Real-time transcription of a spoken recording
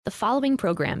The following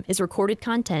program is recorded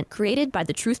content created by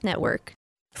the Truth Network.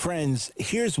 Friends,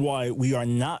 here's why we are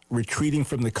not retreating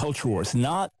from the culture wars,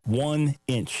 not 1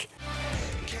 inch.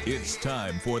 It's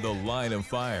time for The Line of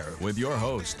Fire with your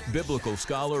host, biblical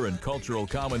scholar and cultural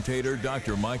commentator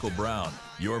Dr. Michael Brown.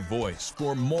 Your voice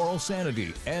for moral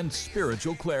sanity and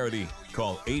spiritual clarity.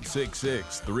 Call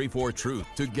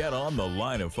 866-34-TRUTH to get on The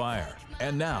Line of Fire.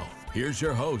 And now, here's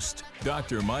your host,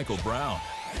 Dr. Michael Brown.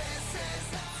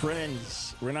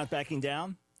 Friends, we're not backing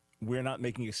down. We're not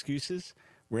making excuses.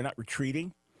 We're not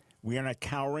retreating. We are not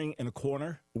cowering in a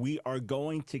corner. We are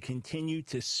going to continue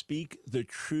to speak the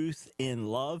truth in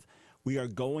love. We are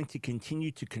going to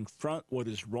continue to confront what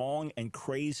is wrong and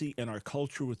crazy in our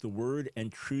culture with the word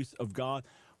and truth of God.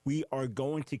 We are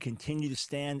going to continue to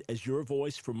stand as your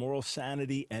voice for moral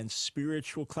sanity and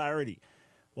spiritual clarity.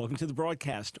 Welcome to the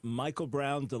broadcast. Michael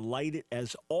Brown, delighted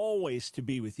as always to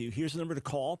be with you. Here's the number to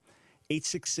call,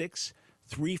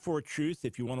 866-34-TRUTH.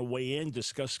 If you want to weigh in,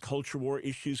 discuss culture war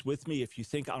issues with me. If you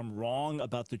think I'm wrong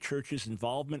about the church's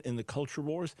involvement in the culture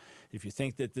wars, if you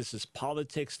think that this is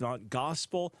politics, not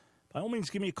gospel, by all means,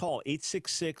 give me a call,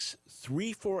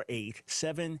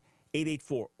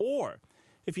 866-348-7884. Or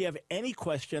if you have any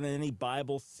question on any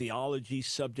Bible theology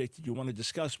subject that you want to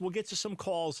discuss, we'll get to some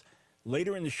calls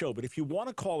later in the show. But if you want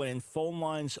to call in, phone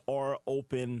lines are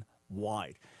open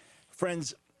wide.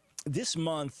 Friends, this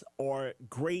month, our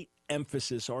great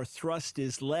emphasis, our thrust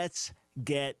is let's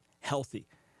get healthy.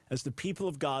 As the people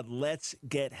of God, let's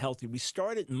get healthy. We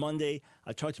started Monday.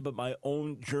 I talked about my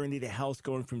own journey to health,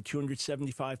 going from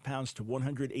 275 pounds to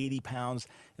 180 pounds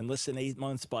in less than 8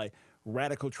 months by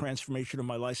radical transformation of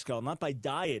my lifestyle, not by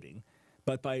dieting,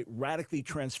 but by radically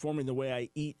transforming the way I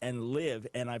eat and live.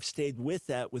 And I've stayed with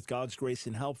that with God's grace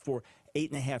and help for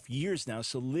 8.5 years now,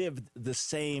 so lived the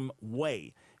same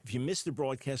way. If you missed the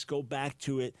broadcast, go back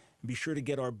to it. Be sure to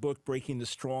get our book, Breaking the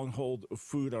Stronghold of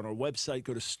Food, on our website.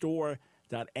 Go to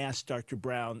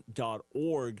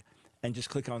store.askdrbrown.org and just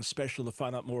click on special to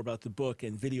find out more about the book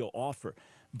and video offer.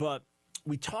 But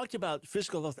we talked about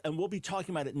physical health, and we'll be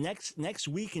talking about it next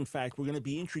week. In fact, we're going to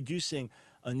be introducing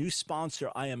a new sponsor.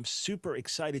 I am super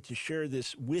excited to share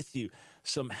this with you.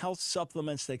 Some health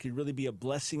supplements that could really be a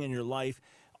blessing in your life.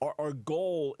 Our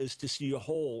goal is to see you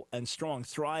whole and strong,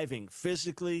 thriving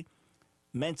physically,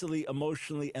 mentally,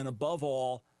 emotionally, and above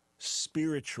all,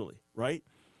 spiritually, right?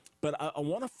 But I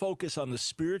want to focus on the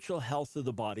spiritual health of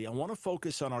the body. I want to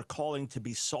focus on our calling to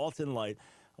be salt and light.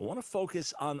 I want to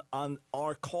focus on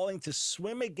our calling to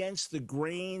swim against the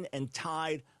grain and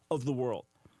tide of the world.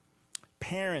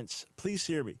 Parents, please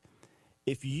hear me.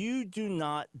 If you do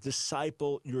not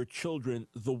disciple your children,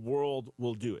 the world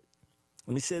will do it.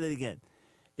 Let me say that again.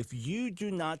 If you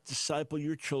do not disciple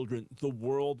your children, the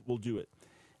world will do it.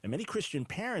 And many Christian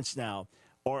parents now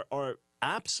are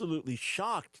absolutely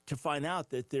shocked to find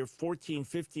out that their 14,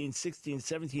 15, 16,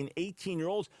 17,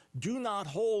 18-year-olds do not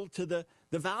hold to the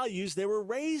values they were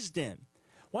raised in.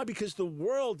 Why? Because the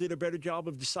world did a better job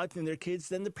of discipling their kids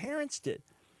than the parents did.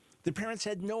 The parents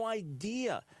had no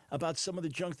idea about some of the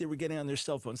junk they were getting on their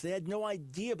cell phones. They had no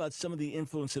idea about some of the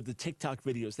influence of the TikTok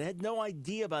videos. They had no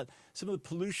idea about some of the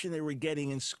pollution they were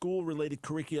getting in school-related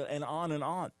curricula and on and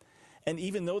on. And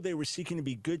even though they were seeking to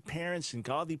be good parents and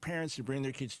godly parents to bring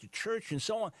their kids to church and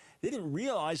so on, they didn't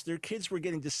realize their kids were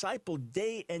getting discipled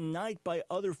day and night by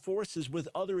other forces with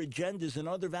other agendas and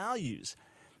other values.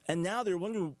 And now they're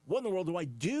wondering, what in the world do I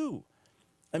do?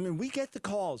 I mean, we get the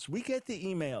calls, we get the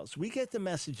emails, we get the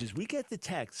messages, we get the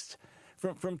texts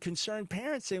from concerned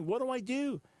parents saying, what do I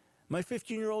do? My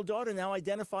 15-year-old daughter now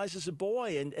identifies as a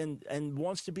boy and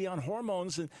wants to be on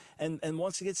hormones and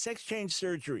wants to get sex change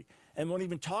surgery and won't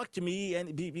even talk to me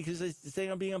because they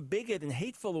think I'm being a bigot and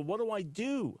hateful. What do I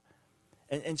do?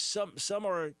 And some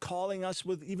are calling us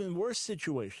with even worse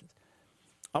situations.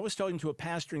 I was talking to a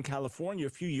pastor in California a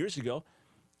few years ago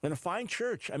in a fine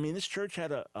church. I mean, this church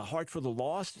had a heart for the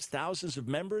lost, thousands of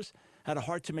members, had a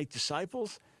heart to make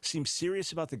disciples, seemed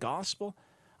serious about the gospel.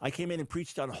 I came in and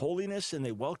preached on holiness, and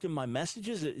they welcomed my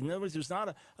messages. In other words, it was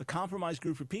not a compromised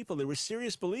group of people. They were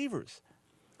serious believers.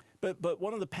 But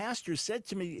one of the pastors said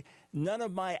to me, none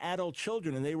of my adult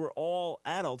children, and they were all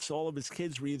adults, all of his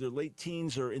kids were either late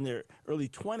teens or in their early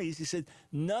 20s, he said,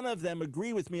 none of them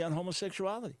agree with me on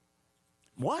homosexuality.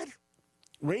 What?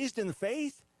 Raised in the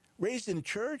faith? Raised in a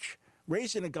church?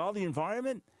 Raised in a godly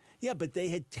environment? Yeah, but they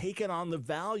had taken on the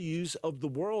values of the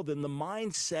world and the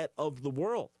mindset of the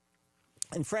world.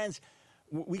 And friends,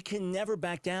 we can never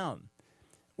back down.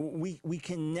 We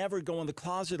can never go in the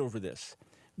closet over this.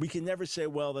 We can never say,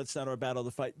 well, that's not our battle to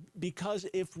fight. Because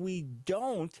if we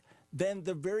don't, then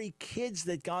the very kids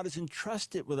that God has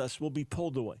entrusted with us will be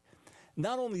pulled away.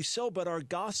 Not only so, but our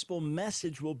gospel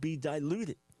message will be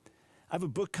diluted. I have a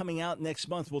book coming out next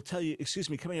month.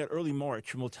 Coming out early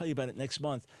March, and we'll tell you about it next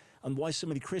month on why so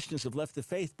many Christians have left the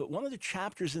faith. But one of the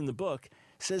chapters in the book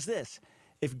says this: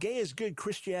 if gay is good,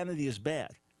 Christianity is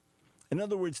bad. In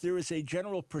other words, there is a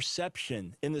general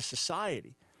perception in the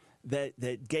society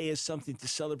that gay is something to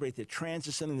celebrate, that trans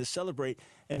is something to celebrate.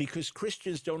 And because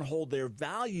Christians don't hold their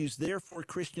values, therefore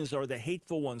Christians are the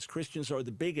hateful ones. Christians are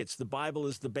the bigots. The Bible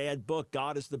is the bad book.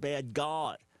 God is the bad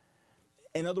God.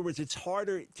 In other words, it's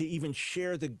harder to even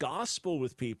share the gospel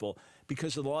with people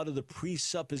because of a lot of the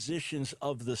presuppositions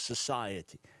of the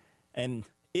society. And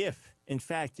if, in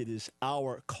fact, it is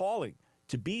our calling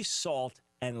to be salt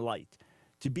and light,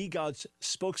 to be God's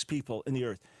spokespeople in the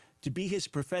earth, to be his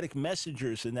prophetic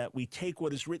messengers, in that we take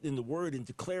what is written in the word and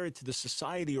declare it to the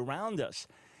society around us.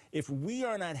 If we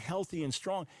are not healthy and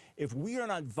strong, if we are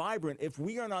not vibrant, if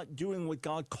we are not doing what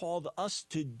God called us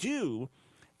to do,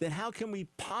 then how can we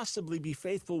possibly be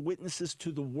faithful witnesses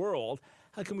to the world?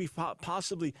 How can we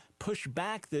possibly push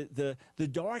back the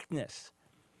darkness?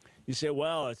 You say,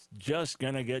 well, it's just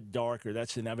going to get darker.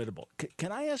 That's inevitable.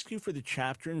 Can I ask you for the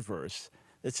chapter and verse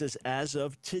that says, as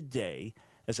of today,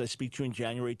 as I speak to you in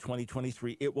January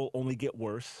 2023, it will only get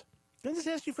worse? Can I just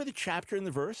ask you for the chapter and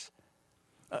the verse?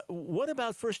 What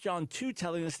about 1 John 2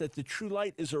 telling us that the true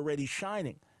light is already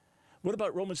shining? What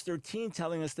about Romans 13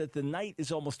 telling us that the night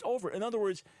is almost over? In other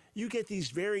words, you get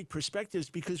these varied perspectives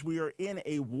because we are in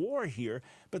a war here,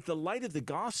 but the light of the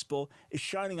gospel is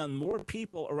shining on more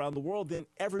people around the world than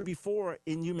ever before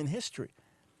in human history.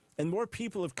 And more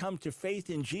people have come to faith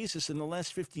in Jesus in the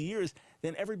last 50 years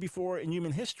than ever before in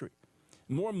human history.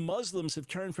 More Muslims have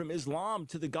turned from Islam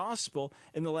to the gospel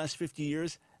in the last 50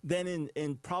 years than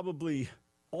in probably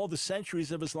all the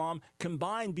centuries of Islam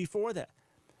combined before that.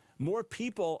 More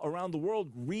people around the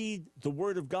world read the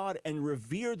Word of God and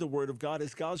revere the Word of God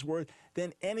as God's Word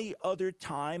than any other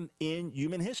time in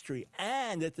human history.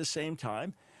 And at the same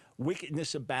time,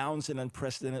 wickedness abounds in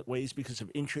unprecedented ways because of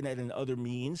internet and other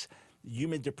means.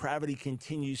 Human depravity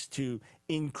continues to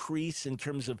increase in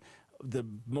terms of the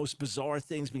most bizarre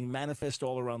things being manifest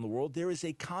all around the world. There is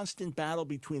a constant battle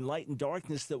between light and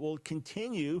darkness that will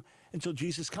continue until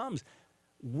Jesus comes.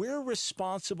 We're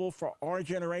responsible for our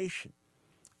generation.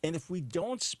 And if we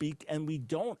don't speak and we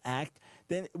don't act,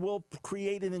 then it will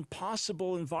create an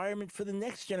impossible environment for the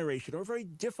next generation, or a very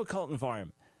difficult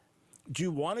environment. Do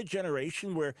you want a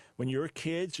generation where when your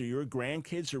kids or your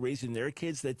grandkids are raising their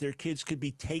kids, that their kids could be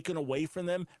taken away from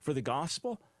them for the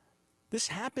gospel? This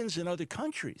happens in other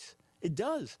countries. It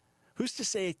does. Who's to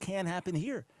say it can't happen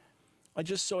here? I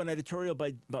just saw an editorial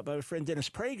by my friend Dennis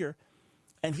Prager,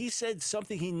 and he said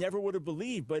something he never would have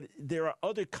believed, but there are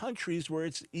other countries where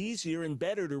it's easier and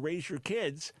better to raise your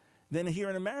kids than here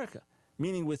in America,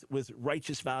 meaning with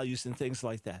righteous values and things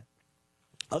like that.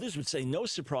 Others would say no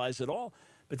surprise at all,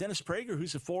 but Dennis Prager,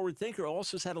 who's a forward thinker,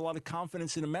 also has had a lot of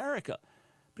confidence in America.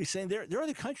 But he's saying there are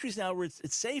other countries now where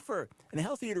it's safer and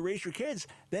healthier to raise your kids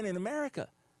than in America,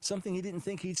 something he didn't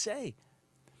think he'd say.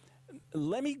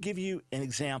 Let me give you an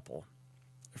example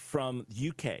from the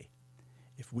UK.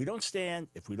 If we don't stand,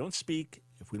 if we don't speak,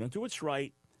 if we don't do what's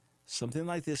right, something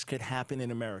like this could happen in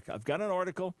America. I've got an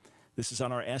article. This is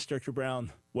on our Ask Dr.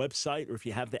 Brown website, or if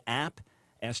you have the app,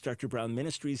 Ask Dr. Brown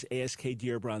Ministries, ASK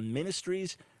Brown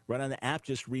Ministries. Right on the app,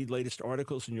 just read latest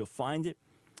articles and you'll find it.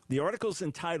 The article is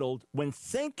entitled, When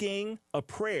Thinking a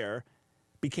Prayer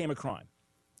Became a Crime.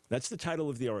 That's the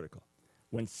title of the article.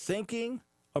 When Thinking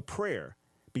a Prayer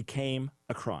Became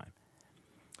a Crime.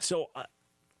 So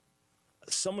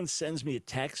someone sends me a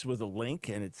text with a link,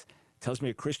 and it tells me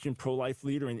a Christian pro-life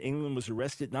leader in England was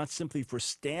arrested not simply for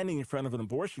standing in front of an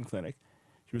abortion clinic.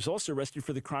 She was also arrested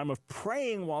for the crime of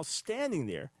praying while standing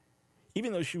there,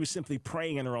 even though she was simply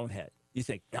praying in her own head. You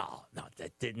think, no,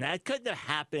 that couldn't have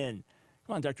happened.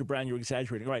 Come on, Dr. Brown, you're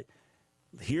exaggerating. All right,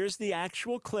 here's the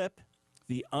actual clip,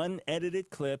 the unedited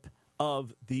clip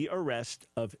of the arrest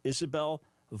of Isabel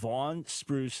Vaughan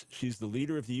Spruce. She's the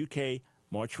leader of the UK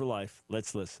March for Life.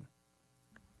 Let's listen.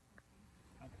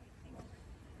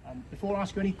 Before I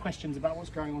ask you any questions about what's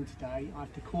going on today, I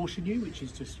have to caution you, which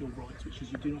is just your rights, which is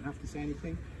you do not have to say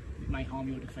anything. It may harm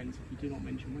your defence if you do not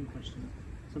mention one question,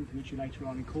 something which you later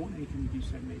on in court, anything you do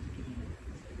say may be given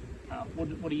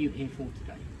you. What are you here for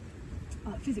today?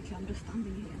 Physically, I'm just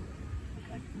standing here.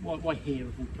 Okay. Why here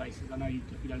of all places? I know you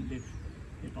don't live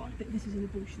nearby. But this is an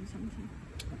abortion centre.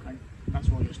 Okay, that's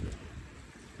why you're stood.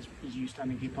 Is you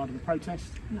standing here part of the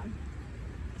protest? No,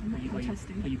 I'm not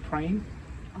protesting. Are you praying?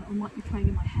 I might be praying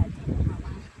in my head out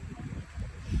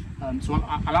loud. So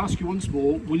I'll ask you once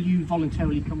more, will you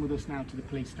voluntarily come with us now to the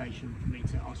police station for me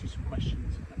to ask you some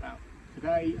questions about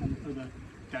today and other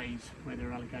days where there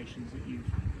are allegations that you've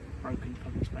broken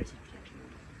public spaces protection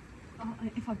order?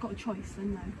 If I've got a choice,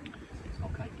 then no.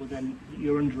 Okay, well then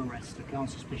you're under arrest, okay, on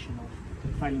suspicion of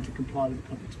failing to comply with the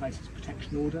Public Spaces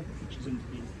Protection Order, which is under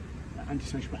the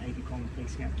Antisocial Behaviour Crime and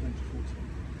Policing Act 2014.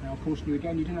 Now, I'll caution you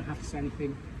again, you do not have to say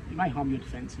anything. It may harm your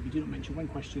defence if you do not mention when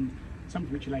questioned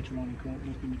something which you later on in court,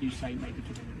 anything you do say may be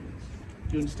given evidence.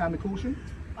 Do you understand the caution?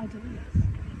 I do, yes.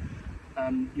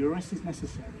 Your arrest is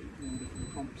necessary in order for the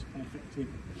prompt and effective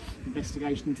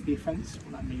investigation into the offence.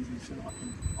 What that means is so that I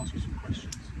can ask you some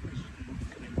questions, because you want to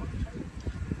come in voluntarily,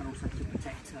 and also to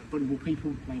protect vulnerable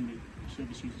people, mainly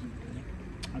service users in the clinic.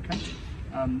 Okay?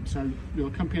 So you'll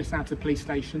accompany us out to the police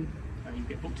station, you'll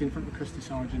get booked in front of the custody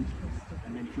sergeant,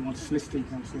 and then if you want to solicitor, you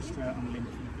can have a solicitor on the limb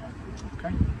for you.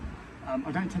 Okay?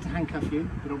 I don't intend to handcuff you,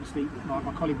 but obviously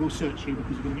my colleague will search you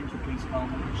because you're going to get into a police car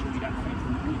and make sure you don't have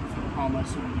anything that you can harm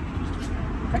us or introduce to us.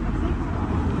 Okay?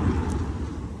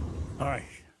 All right.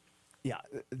 Yeah,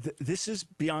 this is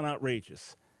beyond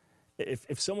outrageous.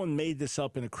 If someone made this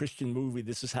up in a Christian movie,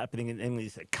 this is happening in England, you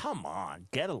say, come on,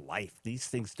 get a life. These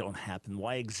things don't happen.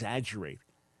 Why exaggerate?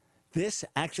 This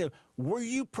actually, why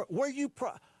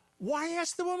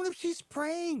ask the woman if she's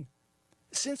praying?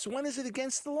 Since when is it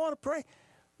against the law to pray?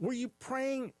 Were you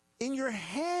praying in your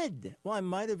head? Well, I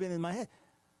might have been in my head.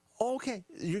 Okay,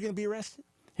 you're going to be arrested?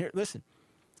 Here, listen.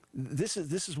 This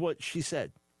is what she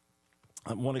said.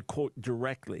 I want to quote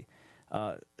directly.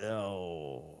 So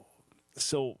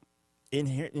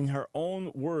in her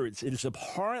own words, it is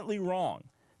abhorrently wrong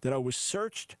that I was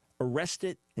searched,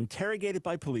 arrested, interrogated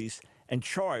by police, and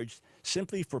charged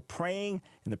simply for praying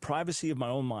in the privacy of my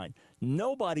own mind.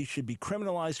 Nobody should be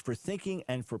criminalized for thinking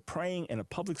and for praying in a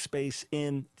public space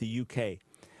in the UK.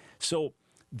 So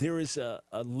there is a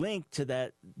link to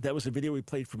that. That was a video we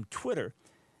played from Twitter.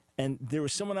 And there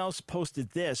was someone else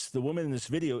posted this. The woman in this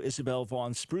video, Isabel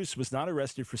Vaughn Spruce, was not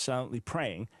arrested for silently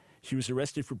praying. She was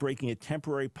arrested for breaking a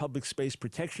temporary public space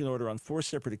protection order on 4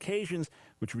 separate occasions,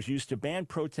 which was used to ban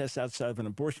protests outside of an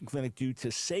abortion clinic due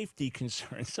to safety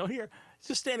concerns. So here,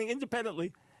 just standing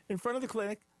independently in front of the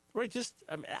clinic, right, just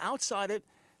outside it,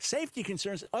 safety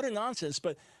concerns, utter nonsense.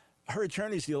 But her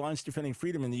attorneys, the Alliance Defending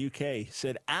Freedom in the UK,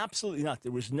 said absolutely not.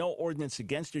 There was no ordinance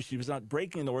against her. She was not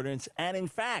breaking an ordinance. And in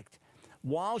fact,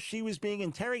 while she was being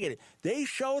interrogated, they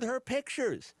showed her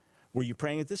pictures. Were you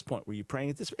praying at this point? Were you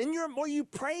praying at this point? And were you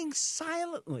praying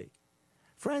silently?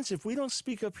 Friends, if we don't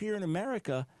speak up here in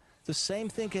America, the same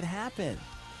thing could happen.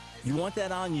 You want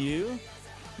that on you?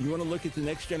 You want to look at the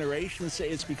next generation and say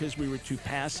it's because we were too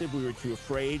passive, we were too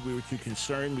afraid, we were too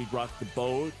concerned, we'd rocked the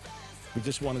boat, we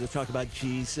just wanted to talk about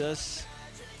Jesus?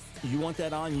 You want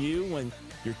that on you when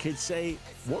your kids say,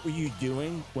 what were you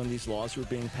doing when these laws were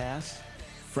being passed?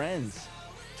 Friends,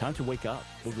 time to wake up.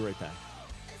 We'll be right back.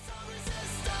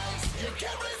 You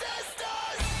can't resist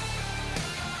us.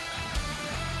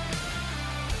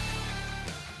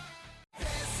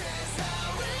 This is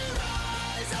how we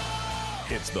rise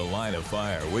up. It's The Line of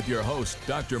Fire with your host,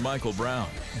 Dr. Michael Brown.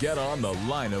 Get on The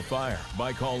Line of Fire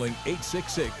by calling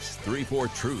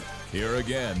 866-34-TRUTH. Here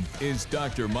again is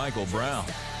Dr. Michael Brown.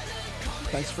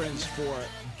 Thanks, friends, for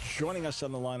joining us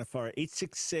on The Line of Fire.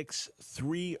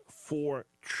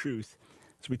 866-34-TRUTH.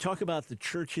 So we talk about the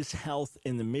church's health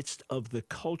in the midst of the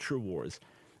culture wars.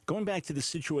 Going back to the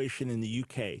situation in the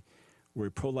UK, where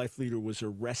a pro-life leader was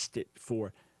arrested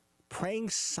for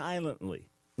praying silently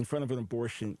in front of an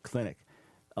abortion clinic.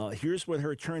 Here's what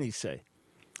her attorneys say.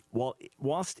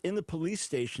 Whilst in the police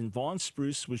station, Vaughn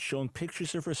Spruce was shown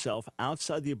pictures of herself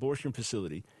outside the abortion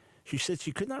facility. She said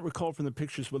she could not recall from the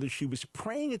pictures whether she was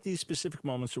praying at these specific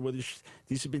moments or whether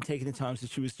these had been taken at times that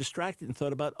she was distracted and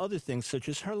thought about other things, such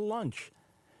as her lunch.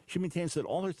 She maintains that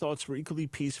all her thoughts were equally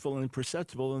peaceful and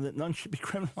imperceptible and that none should be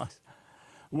criminalized.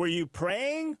 Were you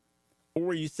praying or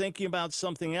were you thinking about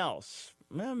something else?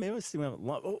 Well, maybe I was thinking about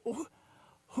lunch.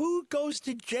 Who goes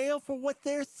to jail for what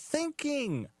they're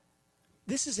thinking?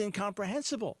 This is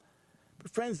incomprehensible.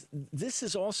 But friends, this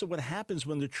is also what happens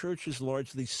when the church is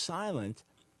largely silent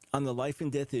on the life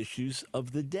and death issues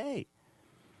of the day.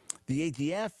 The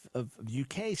ADF of the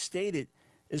UK stated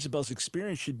Isabel's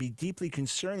experience should be deeply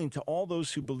concerning to all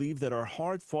those who believe that our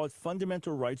hard-fought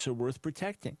fundamental rights are worth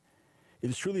protecting. It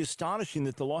is truly astonishing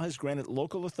that the law has granted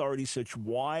local authorities such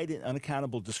wide and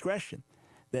unaccountable discretion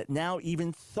that now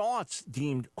even thoughts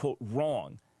deemed, quote,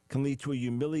 wrong can lead to a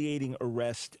humiliating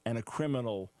arrest and a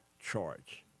criminal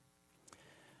charge.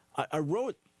 I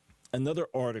wrote another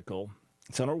article.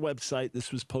 It's on our website.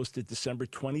 This was posted December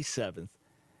 27th.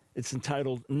 It's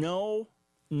entitled, No,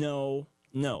 No,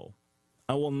 No.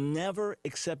 I will never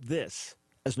accept this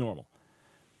as normal.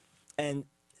 And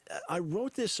I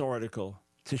wrote this article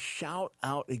to shout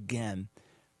out again.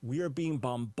 We are being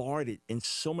bombarded in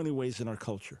so many ways in our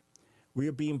culture. We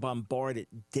are being bombarded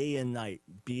day and night,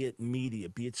 be it media,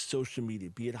 be it social media,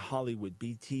 be it Hollywood,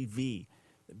 be it TV,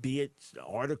 be it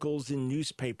articles in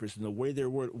newspapers and the way they're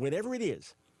worded, whatever it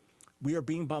is. We are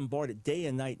being bombarded day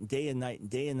and night and day and night and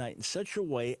day and night in such a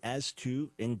way as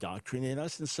to indoctrinate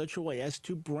us, in such a way as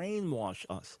to brainwash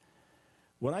us.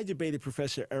 When I debated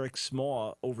Professor Eric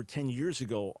Small over 10 years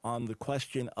ago on the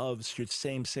question of should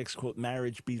same-sex, quote,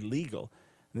 marriage be legal,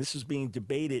 and this was being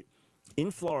debated in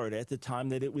Florida at the time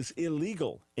that it was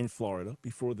illegal in Florida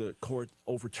before the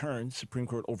Supreme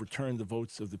Court overturned the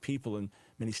votes of the people in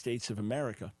many states of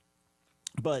America.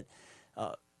 But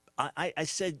I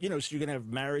said, so you're going to have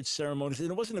marriage ceremonies,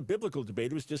 and it wasn't a biblical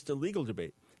debate; it was just a legal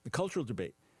debate, a cultural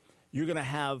debate. You're going to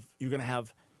have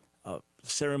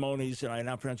ceremonies, and I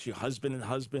now pronounce you husband and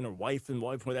husband, or wife and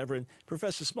wife, whatever. And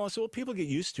Professor Small said, well, people get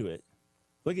used to it.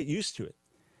 They'll get used to it.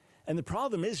 And the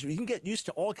problem is, you can get used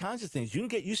to all kinds of things. You can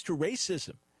get used to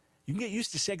racism. You can get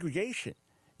used to segregation.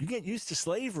 You can get used to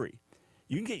slavery.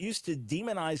 You can get used to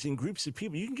demonizing groups of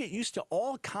people. You can get used to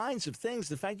all kinds of things.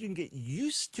 The fact you can get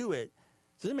used to it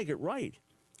doesn't make it right.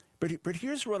 But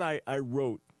here's what I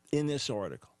wrote in this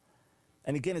article.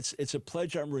 And again, it's a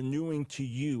pledge I'm renewing to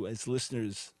you as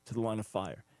listeners to The Line of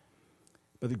Fire.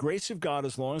 By the grace of God,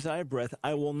 as long as I have breath,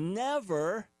 I will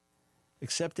never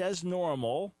accept as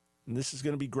normal, and this is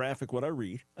going to be graphic what I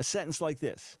read, a sentence like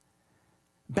this.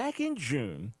 Back in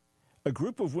June, a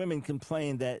group of women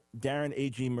complained that Darren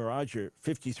A.G. Marager,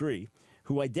 53,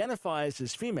 who identifies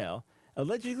as female,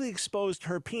 allegedly exposed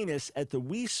her penis at the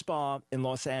Wee Spa in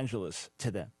Los Angeles to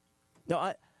them.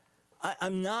 Now,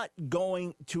 I'm not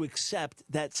going to accept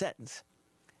that sentence.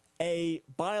 A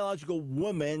biological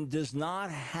woman does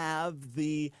not have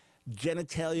the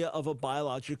genitalia of a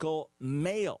biological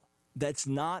male. That's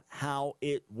not how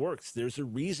it works. There's a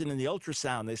reason in the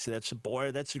ultrasound they say that's a boy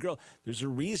or that's a girl. There's a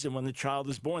reason when the child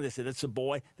is born they say that's a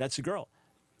boy, that's a girl.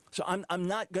 So I'm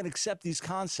not going to accept these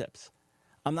concepts.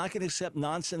 I'm not going to accept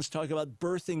nonsense talk about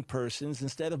birthing persons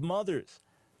instead of mothers.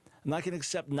 I'm not going to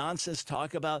accept nonsense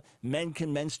talk about men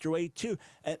can menstruate too.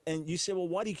 And you say, well,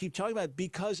 why do you keep talking about it?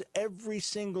 Because every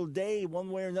single day,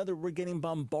 one way or another, we're getting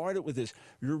bombarded with this.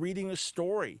 You're reading a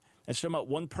story. It's talking about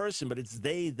one person, but it's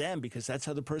they, them, because that's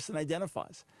how the person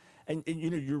identifies. And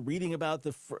you're reading about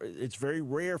it's very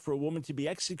rare for a woman to be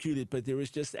executed, but there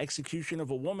was just execution of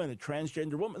a woman, a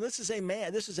transgender woman. This is a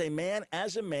man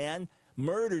as a man,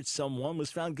 murdered someone,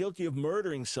 was found guilty of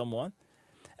murdering someone,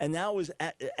 and now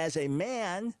as a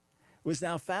man, was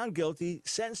now found guilty,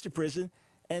 sentenced to prison,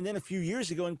 and then a few years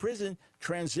ago in prison,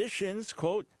 transitions,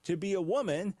 quote, to be a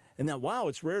woman. And now, wow,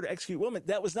 it's rare to execute women.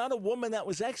 That was not a woman that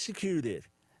was executed.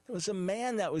 It was a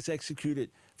man that was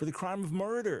executed for the crime of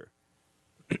murder.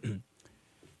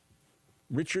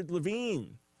 Richard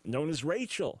Levine, known as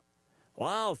Rachel.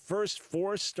 Wow, first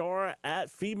 4-star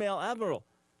female admiral.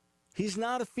 He's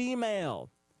not a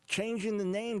female. Changing the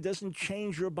name doesn't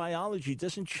change your biology,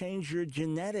 doesn't change your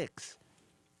genetics.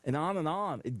 And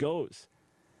on it goes.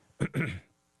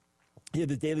 Here,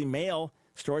 the Daily Mail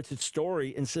starts its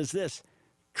story and says this: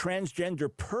 transgender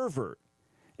pervert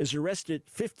is arrested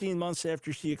 15 months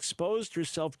after she exposed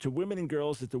herself to women and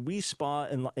girls at the Wee Spa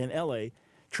in L.A.,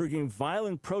 triggering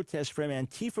violent protests from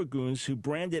Antifa goons who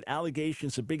branded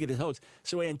allegations of bigoted hoax.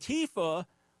 So Antifa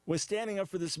was standing up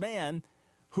for this man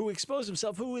who exposed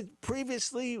himself, who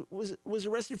previously was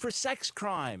arrested for sex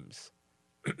crimes.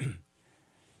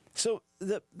 So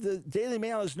the Daily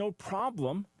Mail has no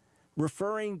problem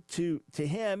referring to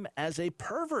him as a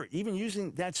pervert, even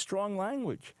using that strong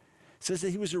language. Says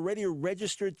that he was already a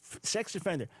registered sex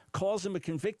offender, calls him a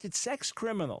convicted sex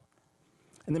criminal.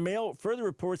 And the Mail further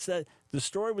reports that the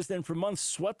story was then for months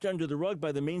swept under the rug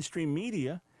by the mainstream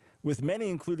media, with many,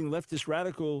 including leftist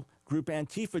radical group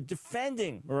Antifa,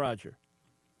 defending Marager.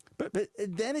 But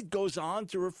then it goes on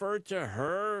to refer to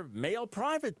her male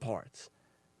private parts.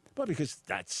 But because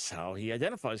that's how he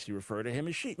identifies, he referred to him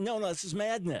as she. No, this is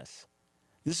madness.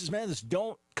 This is madness.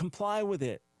 Don't comply with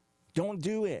it. Don't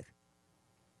do it.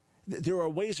 There are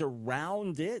ways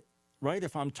around it, right?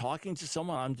 If I'm talking to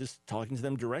someone, I'm just talking to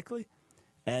them directly,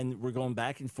 and we're going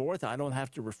back and forth. I don't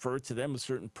have to refer to them with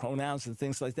certain pronouns and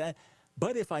things like that.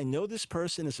 But if I know this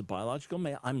person is a biological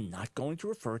male, I'm not going to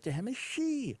refer to him as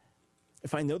she.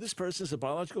 If I know this person is a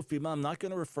biological female, I'm not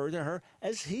going to refer to her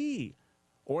as he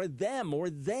or them or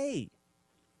they.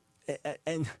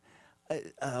 And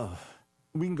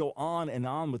we can go on and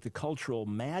on with the cultural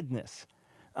madness.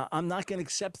 I'm not going to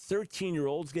accept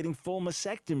 13-year-olds getting full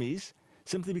mastectomies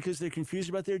simply because they're confused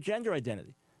about their gender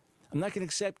identity. I'm not going to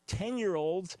accept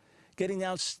 10-year-olds getting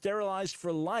now sterilized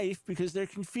for life because they're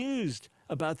confused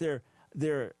about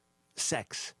their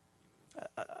sex.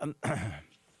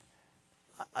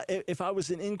 If I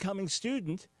was an incoming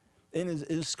student in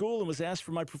a school and was asked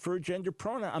for my preferred gender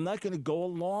pronoun, I'm not going to go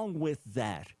along with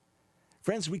that.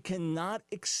 Friends, we cannot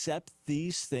accept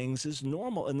these things as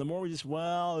normal. And the more we just,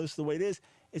 well, this is the way it is,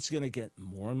 it's going to get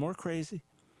more and more crazy.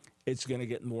 It's going to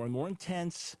get more and more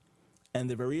intense. And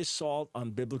the very assault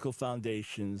on biblical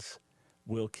foundations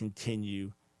will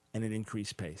continue at an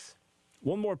increased pace.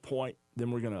 One more point,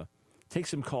 then we're going to take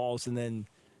some calls and then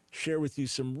share with you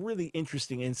some really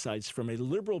interesting insights from a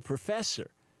liberal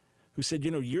professor who said,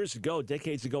 years ago,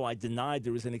 decades ago, I denied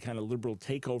there was any kind of liberal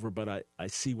takeover, but I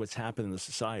see what's happened in the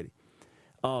society.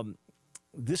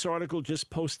 This article just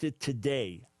posted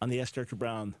today on the Ask Dr.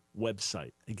 Brown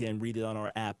website. Again, read it on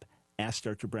our app, Ask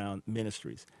Dr. Brown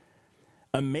Ministries.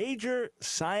 A major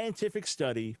scientific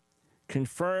study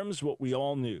confirms what we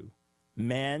all knew.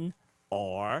 Men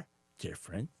are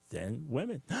different than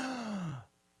women.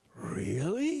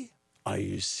 Really? Are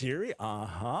you serious?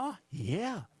 Uh-huh.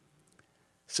 Yeah.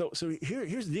 So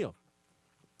here's the deal.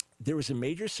 There was a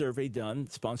major survey done,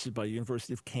 sponsored by the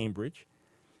University of Cambridge.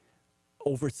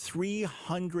 Over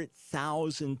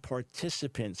 300,000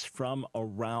 participants from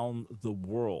around the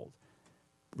world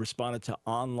responded to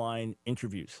online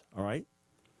interviews, all right?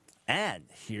 And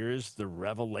here's the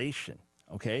revelation,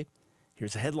 okay?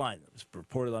 Here's a headline that was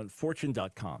reported on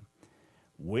Fortune.com.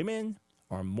 Women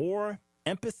are more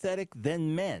empathetic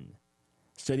than men.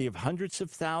 Study of hundreds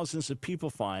of thousands of people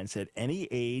finds at any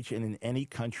age and in any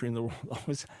country in the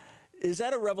world. Is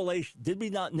that a revelation? Did we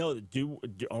not know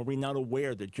that? Are we not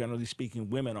aware that, generally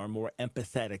speaking, women are more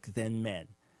empathetic than men?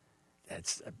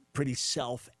 That's pretty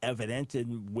self-evident.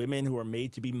 And women who are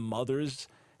made to be mothers,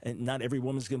 and not every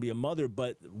woman's going to be a mother,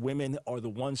 but women are the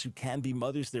ones who can be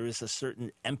mothers. There is a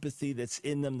certain empathy that's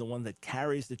in them, the one that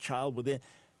carries the child within.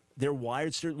 They're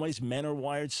wired certain ways. Men are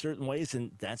wired certain ways,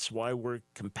 and that's why we're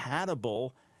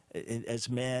compatible as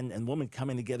men and women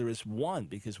coming together as one,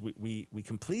 because we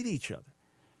complete each other.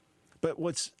 But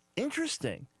what's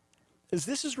interesting is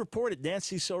this is reported,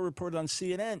 Nancy So reported on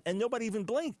CNN, and nobody even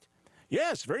blinked.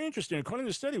 Yes, very interesting. According to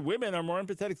the study, women are more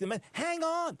empathetic than men. Hang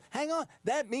on.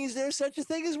 That means there's such a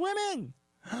thing as women.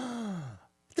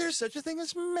 There's such a thing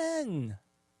as men.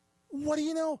 What do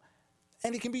you know?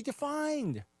 And it can be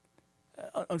defined.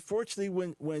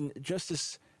 Unfortunately, when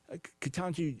Justice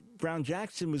Ketanji Brown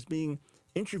Jackson was being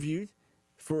interviewed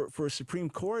for a Supreme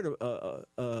Court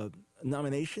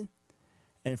nomination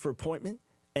and for appointment,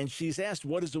 and she's asked,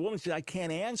 what is a woman? She said, I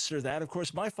can't answer that. Of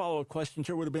course, my follow-up question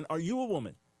to her would have been, are you a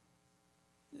woman?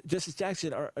 Justice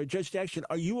Jackson, Judge Jackson,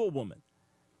 are you a woman?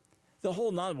 The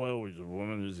whole well, is a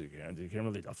woman, you can't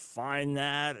really define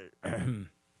that.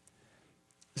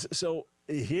 So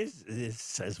it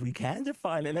says we can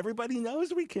define it, and everybody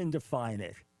knows we can define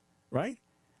it, right?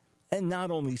 And not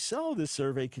only so, the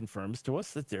survey confirms to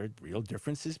us that there are real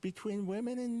differences between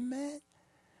women and men.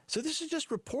 So this is just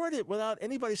reported without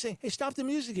anybody saying, hey, stop the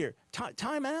music here.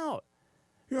 Time out.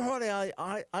 Your whole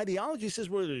ideology says,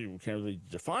 well, you can't really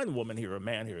define a woman here, a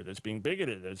man here, that's being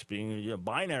bigoted, that's being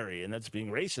binary, and that's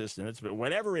being racist, and that's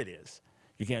whatever it is.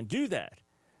 You can't do that.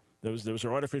 Those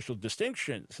are artificial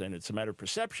distinctions, and it's a matter of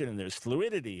perception, and there's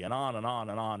fluidity, and on and on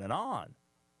and on and on.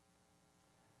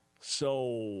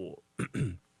 So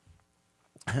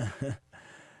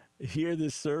here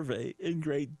this survey in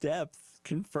great depth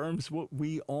confirms what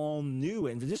we all knew.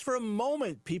 And just for a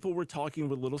moment, people were talking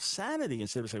with a little sanity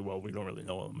instead of saying, well, we don't really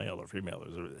know what a male or female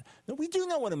is. No, we do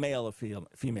know what a male or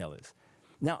female is.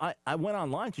 Now, I went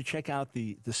online to check out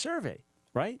the survey,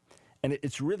 right? And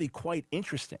it's really quite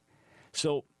interesting.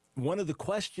 So one of the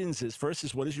questions is, first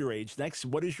is, what is your age? Next,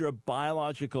 what is your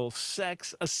biological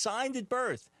sex assigned at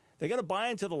birth? They got to buy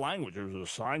into the language. It was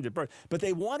assigned at birth. But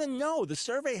they want to know. The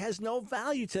survey has no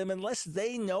value to them unless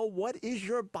they know what is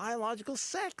your biological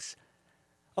sex.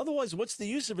 Otherwise, what's the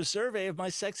use of a survey if my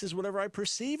sex is whatever I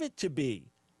perceive it to be,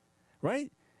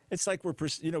 right? It's like we're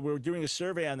doing a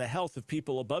survey on the health of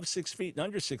people above 6 feet and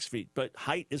under 6 feet, but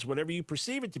height is whatever you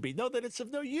perceive it to be. Know that it's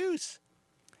of no use.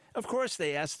 Of course,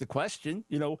 they ask the question,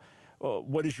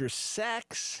 what is your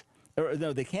sex? Or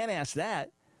no, they can't ask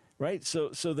that. Right? So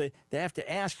they have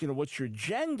to ask, what's your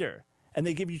gender? And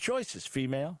they give you choices: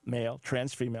 female, male,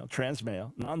 trans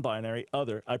male, non-binary,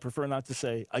 other. I prefer not to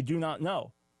say, I do not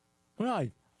know. Well,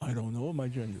 I don't know what my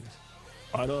gender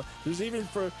is. There's even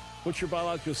for what's your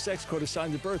biological sex code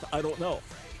assigned at birth, I don't know.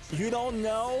 You don't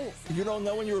know? You don't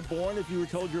know when you were born if you were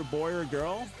told you're a boy or a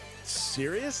girl?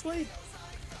 Seriously?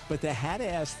 But they had to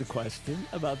ask the question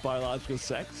about biological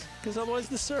sex, because otherwise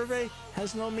the survey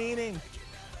has no meaning.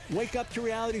 Wake up to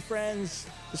reality, friends.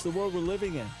 It's the world we're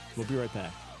living in. We'll be right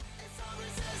back.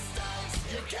 Resistance.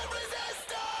 can't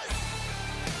resist us.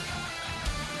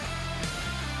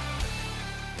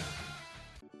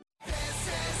 This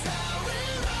is how we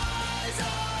rise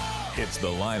up. It's The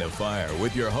Line of Fire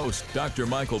with your host, Dr.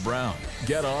 Michael Brown.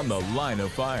 Get on The Line of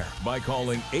Fire by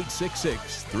calling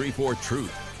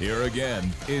 866-34-TRUTH. Here again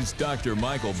is Dr.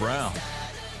 Michael Brown.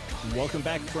 Welcome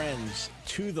back, friends,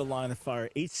 to The Line of Fire.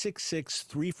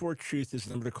 866-34-TRUTH is the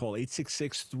number to call.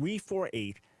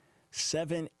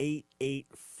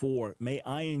 866-348-7884. May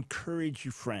I encourage you,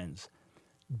 friends,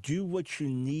 do what you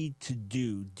need to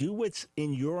do. Do what's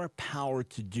in your power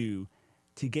to do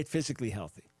to get physically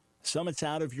healthy. Some it's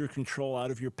out of your control,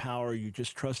 out of your power. You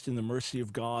just trust in the mercy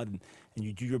of God, and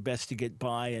you do your best to get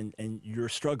by, and you're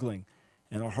struggling.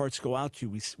 And our hearts go out to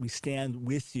you. We stand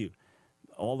with you.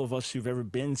 All of us who've ever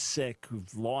been sick,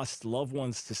 who've lost loved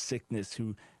ones to sickness,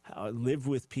 who live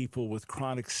with people with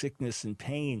chronic sickness and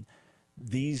pain,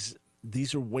 these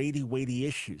are weighty, weighty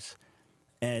issues.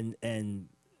 And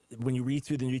when you read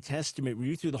through the New Testament,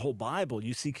 read through the whole Bible,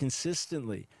 you see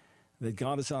consistently that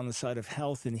God is on the side of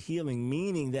health and healing,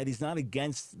 meaning that he's not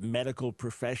against medical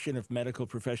profession if medical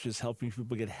profession is helping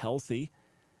people get healthy,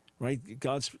 right?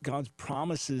 God's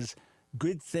promises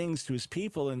good things to his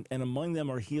people, and among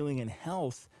them are healing and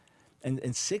health.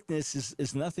 And sickness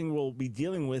is nothing we'll be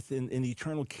dealing with in the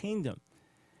eternal kingdom.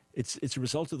 It's a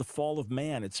result of the fall of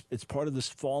man. It's part of this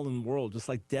fallen world, just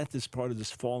like death is part of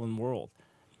this fallen world.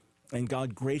 And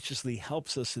God graciously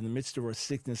helps us in the midst of our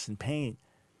sickness and pain.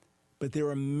 But there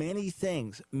are many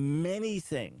things.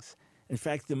 In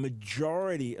fact, the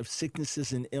majority of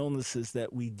sicknesses and illnesses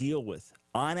that we deal with,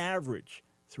 on average,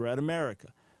 throughout America,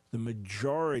 the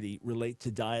majority relate to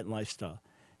diet and lifestyle.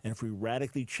 And if we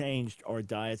radically changed our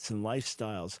diets and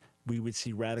lifestyles, we would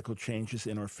see radical changes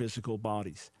in our physical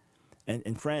bodies.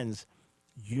 And friends,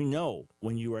 you know,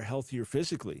 when you are healthier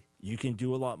physically, you can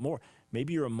do a lot more.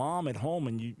 Maybe you're a mom at home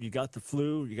and you got the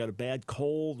flu, you got a bad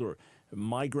cold or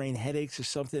migraine headaches or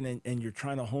something, and you're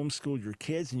trying to homeschool your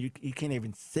kids, and you can't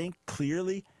even think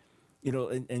clearly, you know,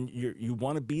 and you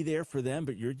want to be there for them,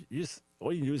 but you're just,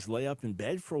 all you do is lay up in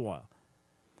bed for a while.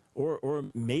 Or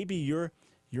maybe you're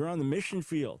on the mission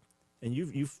field and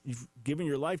you've given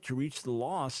your life to reach the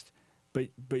lost, but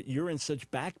you're in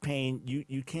such back pain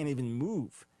you can't even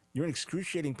move. You're in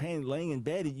excruciating pain laying in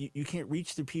bed, and you can't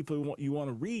reach the people you want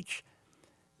to reach.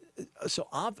 So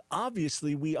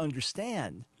obviously we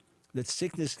understand that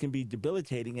sickness can be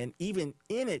debilitating, and even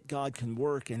in it God can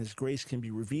work and his grace can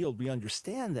be revealed. We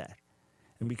understand that,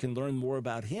 and we can learn more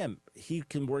about him. He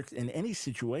can work in any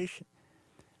situation.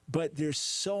 But there's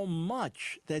so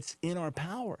much that's in our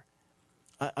power.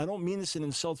 I don't mean this in an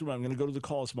insulting way. I'm going to go to the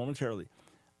calls momentarily.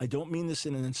 I don't mean this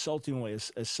in an insulting way.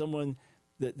 As someone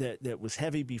that was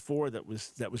heavy before, that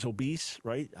was obese,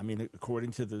 right? I mean,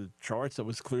 according to the charts, that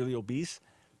was clearly obese.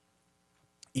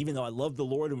 Even though I loved the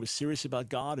Lord and was serious about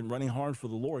God and running hard for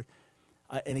the Lord.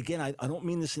 And again, I don't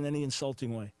mean this in any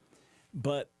insulting way.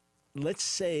 But let's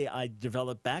say I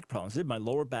developed back problems. My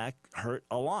lower back hurt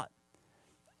a lot.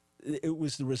 It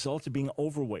was the result of being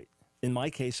overweight. In my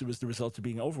case, it was the result of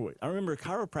being overweight. I remember a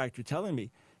chiropractor telling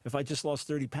me if I just lost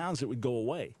 30 pounds, it would go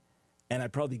away. And I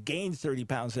probably gained 30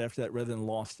 pounds after that rather than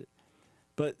lost it.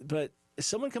 But if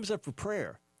someone comes up for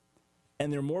prayer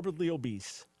and they're morbidly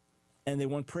obese and they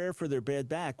want prayer for their bad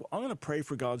back, well, I'm going to pray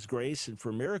for God's grace and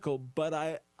for a miracle. But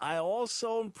I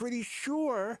also am pretty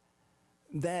sure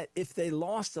that if they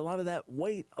lost a lot of that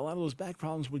weight, a lot of those back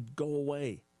problems would go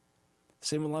away.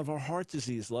 Same with a lot of our heart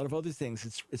disease, a lot of other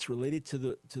things. It's related to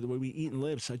the way we eat and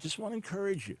live. So I just want to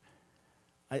encourage you.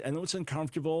 I know it's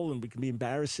uncomfortable and it can be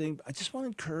embarrassing, but I just want to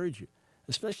encourage you,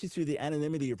 especially through the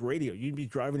anonymity of radio. You'd be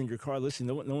driving in your car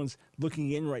listening. No one's looking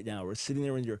in right now or sitting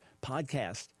there in your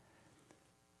podcast.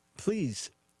 Please,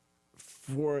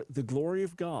 for the glory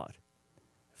of God,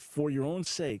 for your own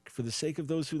sake, for the sake of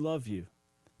those who love you,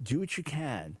 do what you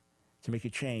can to make a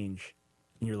change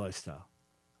in your lifestyle.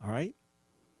 All right?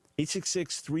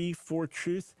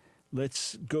 866-34-TRUTH.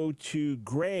 Let's go to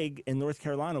Greg in North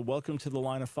Carolina. Welcome to the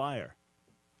Line of Fire.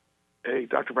 Hey,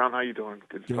 Dr. Brown, how you doing?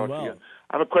 Good to Doing talk well. to you.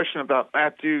 I have a question about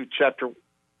Matthew chapter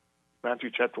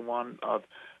 1, of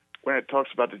when it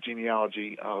talks about the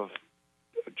genealogy of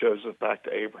Joseph back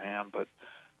to Abraham, but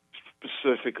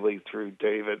specifically through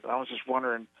David. I was just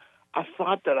wondering, I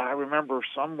thought that I remember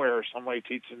somewhere, some way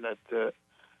teaching that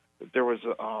there was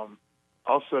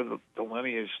also the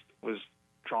lineage was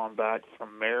drawn back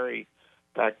from Mary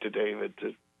back to David,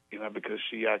 to because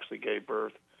she actually gave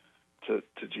birth to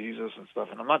Jesus and stuff.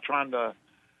 And I'm not trying to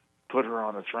put her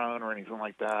on a throne or anything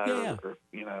like that, Yeah. or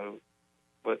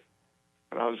but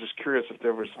I was just curious if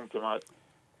there was something like.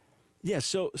 Yeah,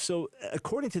 so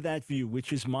according to that view,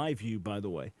 which is my view, by the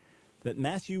way, that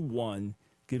Matthew 1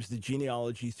 gives the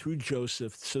genealogy through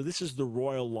Joseph. So this is the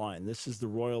royal line. This is the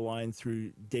royal line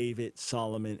through David,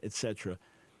 Solomon, etc.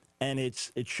 And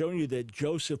it's showing you that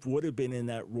Joseph would have been in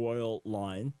that royal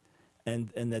line, and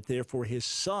that therefore his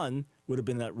son would have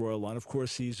been that royal line. Of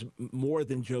course, he's more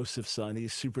than Joseph's son.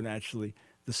 He's supernaturally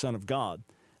the Son of God.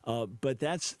 But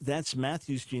that's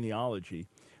Matthew's genealogy.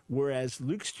 Whereas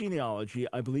Luke's genealogy,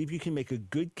 I believe you can make a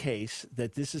good case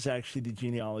that this is actually the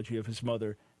genealogy of his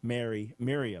mother,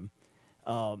 Miriam.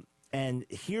 And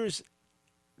here's,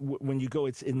 when you go,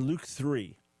 it's in Luke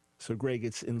 3. So, Greg,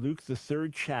 it's in Luke, the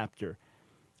 3rd chapter.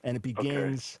 And it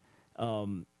begins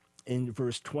in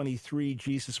verse 23.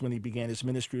 Jesus, when he began his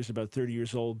ministry, was about 30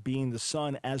 years old, being the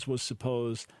son, as was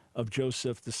supposed, of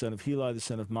Joseph, the son of Heli, the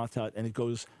son of Matthat. And it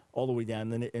goes all the way down.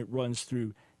 And then it runs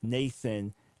through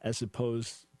Nathan as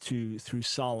opposed to through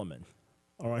Solomon.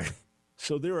 All right.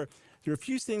 So there are a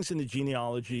few things in the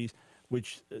genealogy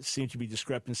which seem to be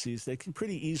discrepancies that can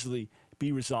pretty easily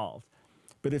be resolved.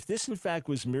 But if this, in fact,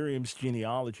 was Mary's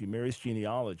genealogy,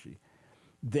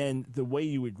 then the way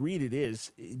you would read it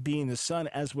is, being the son,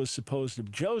 as was supposed,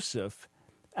 of Joseph,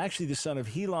 actually the son of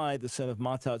Heli, the son of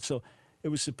Matthat. So it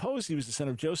was supposed he was the son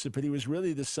of Joseph, but he was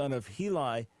really the son of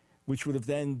Heli, which would have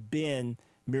then been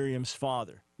Mary's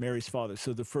father.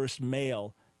 So the first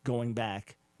male going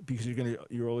back, because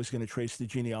you're always going to trace the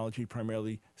genealogy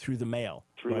primarily through the male.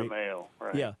 The male,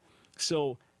 right. Yeah.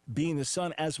 So being the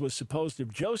son, as was supposed,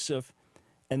 of Joseph,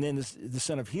 and then the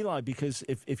son of Heli, because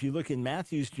if you look in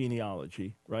Matthew's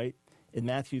genealogy, right, in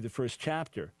Matthew, the 1st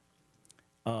chapter,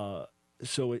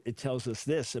 so it tells us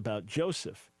this about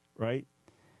Joseph, right?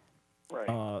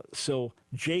 Right. So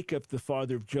Jacob, the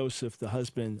father of Joseph, the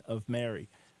husband of Mary.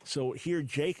 So here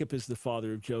Jacob is the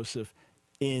father of Joseph.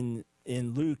 In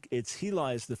Luke, it's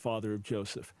Heli is the father of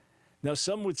Joseph. Now,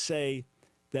 some would say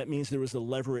that means there was a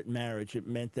levirate marriage. It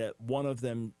meant that one of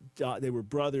them, they were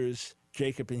brothers.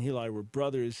 Jacob and Heli were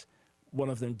brothers. One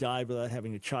of them died without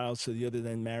having a child, so the other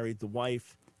then married the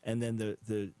wife, and then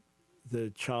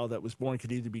the child that was born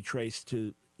could either be traced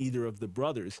to either of the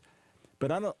brothers.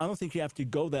 But I don't think you have to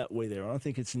go that way there. I don't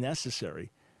think it's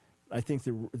necessary. I think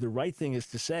the right thing is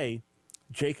to say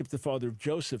Jacob, the father of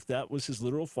Joseph, that was his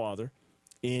literal father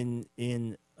in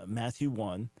Matthew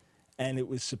 1. And it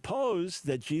was supposed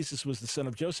that Jesus was the son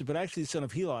of Joseph, but actually the son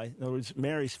of Heli, in other words,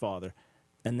 Mary's father.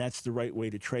 And that's the right way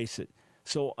to trace it.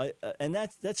 So, and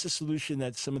that's a solution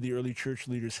that some of the early church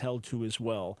leaders held to as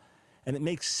well. And it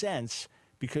makes sense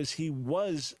because he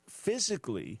was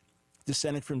physically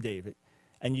descended from David.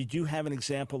 And you do have an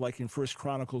example like in 1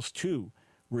 Chronicles 2,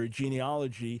 where a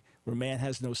genealogy, where man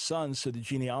has no sons, so the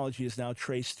genealogy is now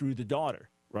traced through the daughter,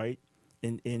 right?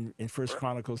 In 1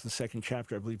 Chronicles, the 2nd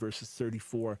chapter, I believe, verses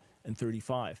 34 and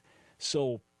 35.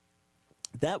 So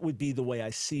that would be the way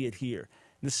I see it here.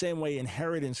 In the same way,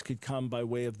 inheritance could come by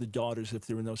way of the daughters if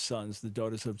there were no sons, the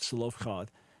daughters of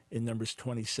Zelophehad in Numbers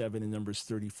 27 and Numbers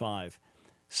 35.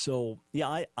 So,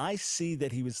 yeah, I see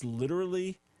that he was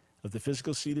literally of the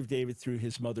physical seed of David through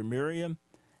his mother Miriam,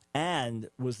 and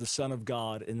was the son of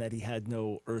God, in that he had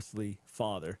no earthly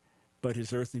father. But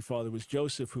his earthly father was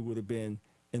Joseph, who would have been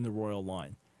in the royal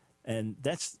line. And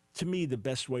that's, to me, the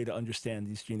best way to understand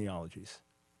these genealogies.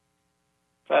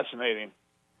 Fascinating.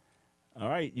 All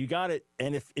right, you got it.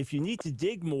 And if you need to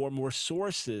dig more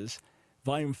sources,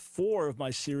 Volume 4 of my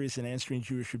series on Answering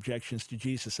Jewish Objections to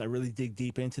Jesus, I really dig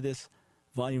deep into this.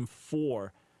 Volume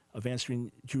 4 of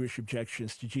Answering Jewish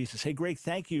Objections to Jesus. Hey, Greg,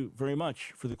 thank you very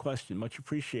much for the question. Much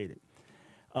appreciated.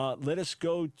 Let us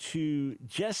go to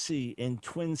Jesse in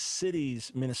Twin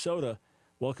Cities, Minnesota.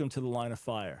 Welcome to the Line of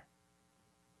Fire.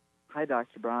 Hi,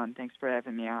 Dr. Brown. Thanks for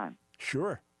having me on.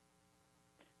 Sure.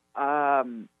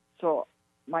 So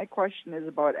my question is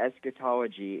about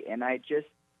eschatology, and I just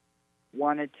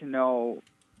wanted to know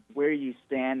where you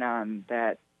stand on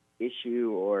that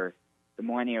issue or the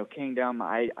millennial kingdom.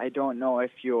 I don't know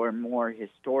if you're more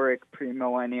historic,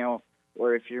 premillennial,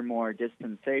 or if you're more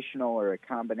dispensational or a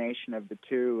combination of the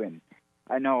two. And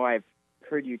I know I've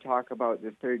heard you talk about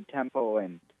the third temple,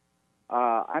 and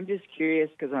I'm just curious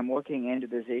because I'm looking into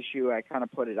this issue. I kind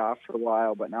of put it off for a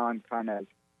while, but now I'm kind of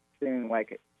feeling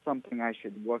like it's something I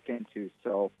should look into.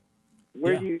 So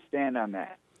where do you stand on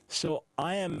that? So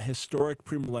I am historic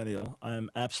premillennial. I am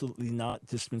absolutely not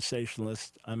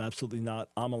dispensationalist. I'm absolutely not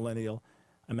amillennial.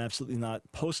 I'm absolutely not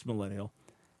postmillennial.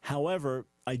 However,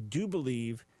 I do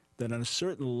believe that on a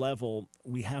certain level,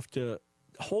 we have to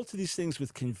hold to these things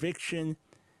with conviction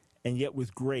and yet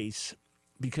with grace,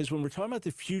 because when we're talking about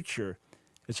the future,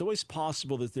 it's always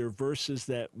possible that there are verses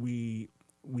that we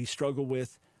struggle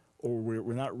with or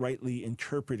we're not rightly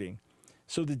interpreting.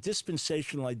 So the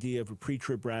dispensational idea of a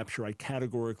pre-trib rapture, I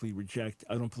categorically reject.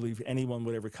 I don't believe anyone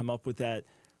would ever come up with that,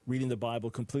 reading the Bible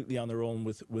completely on their own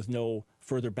with no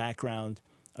further background.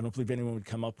 I don't believe anyone would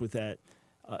come up with that.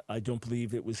 I don't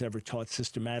believe it was ever taught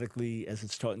systematically as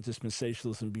it's taught in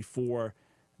dispensationalism before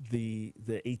the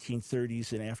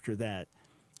 1830s and after that.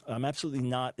 I'm absolutely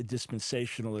not a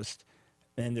dispensationalist,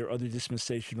 and there are other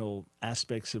dispensational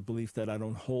aspects of belief that I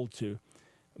don't hold to.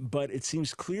 But it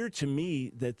seems clear to me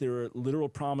that there are literal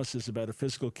promises about a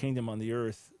physical kingdom on the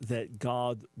earth that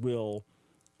God will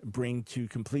bring to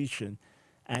completion.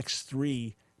 Acts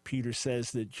 3, Peter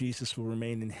says that Jesus will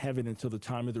remain in heaven until the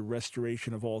time of the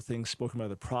restoration of all things spoken by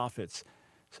the prophets.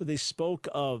 So they spoke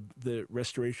of the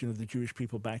restoration of the Jewish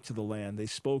people back to the land. They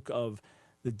spoke of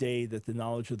the day that the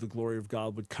knowledge of the glory of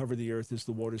God would cover the earth as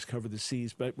the waters cover the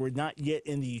seas, but we're not yet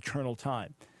in the eternal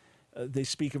time. They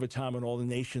speak of a time when all the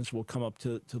nations will come up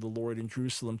to the Lord in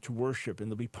Jerusalem to worship, and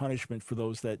there'll be punishment for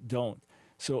those that don't.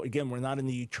 So again, we're not in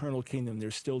the eternal kingdom.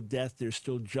 There's still death, there's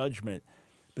still judgment,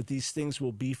 but these things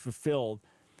will be fulfilled.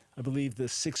 I believe the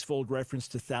sixfold reference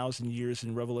to 1,000 years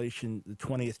in Revelation, the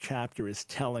 20th chapter, is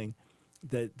telling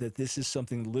that this is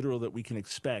something literal that we can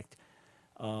expect.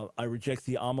 I reject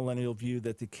the amillennial view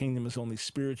that the kingdom is only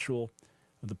spiritual,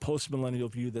 the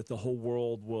postmillennial view that the whole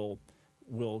world will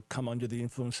come under the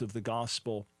influence of the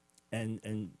gospel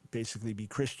and basically be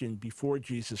Christian before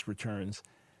Jesus returns.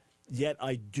 Yet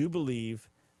I do believe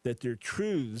that there are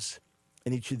truths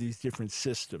in each of these different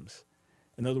systems.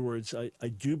 In other words, I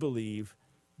do believe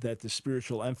that the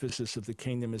spiritual emphasis of the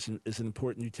kingdom is an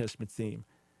important New Testament theme.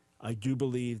 I do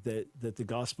believe that the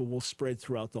gospel will spread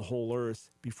throughout the whole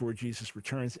earth before Jesus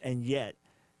returns, and yet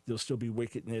there'll still be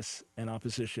wickedness and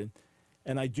opposition.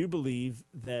 And I do believe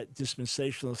that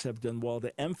dispensationalists have done well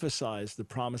to emphasize the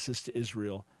promises to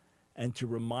Israel and to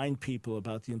remind people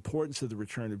about the importance of the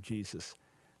return of Jesus.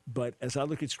 But as I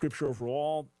look at Scripture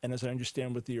overall, and as I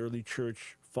understand what the early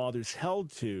church fathers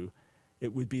held to,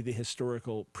 it would be the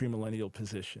historical premillennial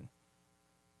position.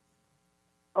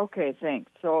 Okay,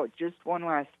 thanks. So just one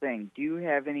last thing. Do you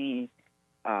have any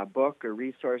book or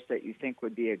resource that you think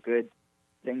would be a good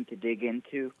thing to dig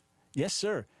into? Yes,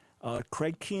 sir.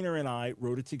 Craig Keener and I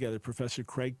wrote it together, Professor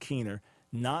Craig Keener,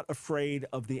 Not Afraid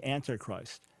of the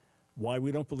Antichrist, Why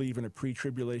We Don't Believe in a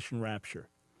Pre-Tribulation Rapture.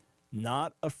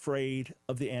 Not Afraid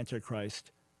of the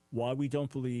Antichrist, Why We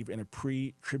Don't Believe in a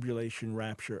Pre-Tribulation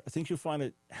Rapture. I think you'll find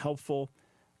it helpful,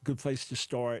 good place to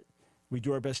start. We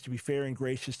do our best to be fair and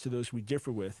gracious to those we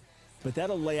differ with, but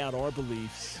that'll lay out our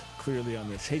beliefs clearly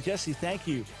on this. Hey, Jesse, thank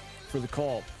you for the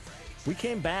call. We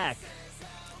came back.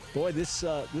 Boy, this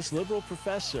liberal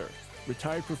professor,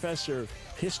 retired professor of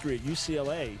history at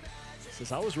UCLA,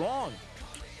 says I was wrong.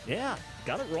 Yeah,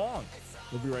 got it wrong.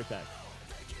 We'll be right back.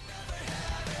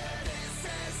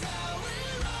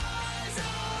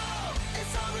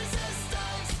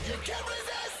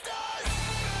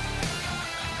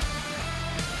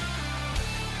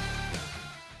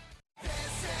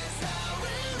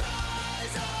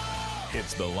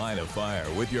 It's The Line of Fire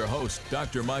with your host,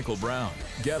 Dr. Michael Brown.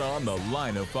 Get on The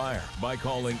Line of Fire by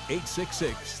calling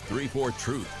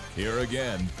 866-34-TRUTH. Here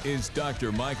again is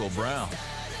Dr. Michael Brown.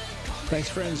 Thanks,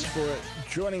 friends, for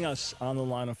joining us on The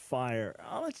Line of Fire.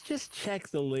 Let's just check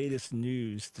the latest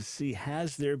news to see,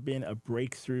 has there been a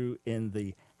breakthrough in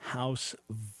the House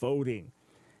voting?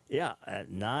 Yeah,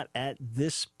 not at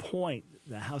this point.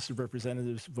 The House of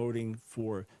Representatives voting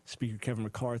for Speaker Kevin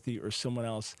McCarthy or someone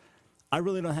else. I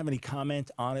really don't have any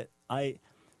comment on it. I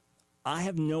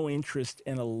have no interest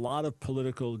in a lot of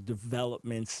political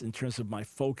developments in terms of my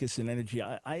focus and energy.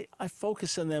 I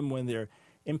focus on them when they're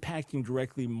impacting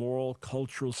directly moral,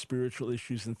 cultural, spiritual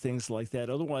issues and things like that.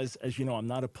 Otherwise, as you know, I'm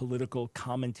not a political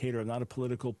commentator. I'm not a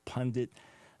political pundit.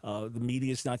 The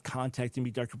media is not contacting me,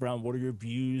 Dr. Brown, what are your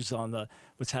views on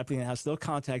what's happening in the House? They'll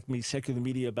contact me, secular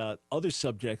media, about other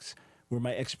subjects where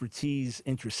my expertise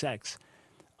intersects.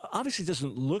 Obviously, it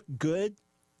doesn't look good,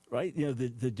 right? You know,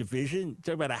 the division.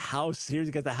 Talk about a House. Here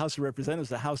you got the House of Representatives.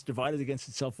 The House divided against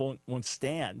itself won't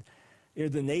stand. You know,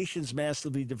 the nation's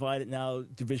massively divided now.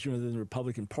 Division within the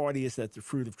Republican Party, is that the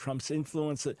fruit of Trump's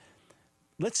influence?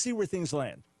 Let's see where things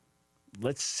land.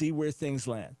 Let's see where things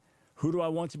land. Who do I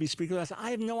want to be Speaker? I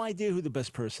have no idea who the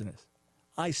best person is.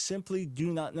 I simply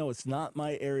do not know. It's not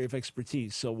my area of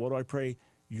expertise. So what do I pray?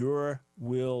 Your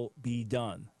will be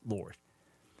done, Lord.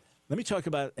 Let me talk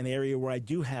about an area where I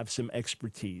do have some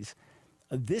expertise.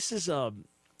 This is a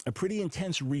pretty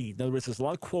intense read. In other words, there's a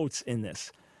lot of quotes in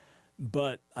this.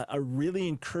 But I really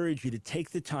encourage you to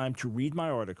take the time to read my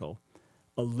article.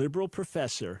 A liberal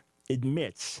professor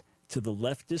admits to the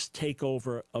leftist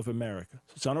takeover of America.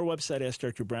 So it's on our website,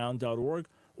 AskDrBrown.org,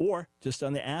 or just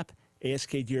on the app,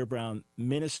 ASK Dear Brown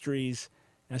Ministries.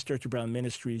 Ask Dr. Brown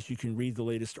Ministries. You can read the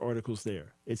latest articles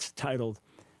there. It's titled,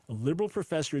 "A Liberal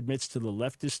Professor Admits to the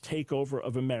Leftist Takeover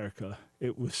of America."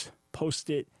 It was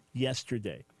posted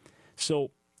yesterday.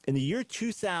 So in the year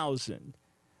 2000,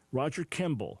 Roger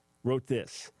Kimball wrote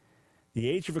this: "The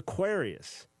age of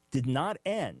Aquarius did not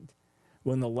end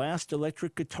when the last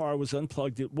electric guitar was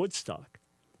unplugged at Woodstock.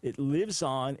 It lives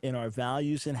on in our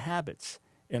values and habits,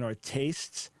 in our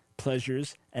tastes,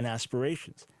 pleasures, and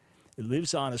aspirations. It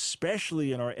lives on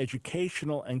especially in our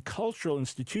educational and cultural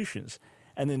institutions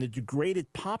and in the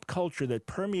degraded pop culture that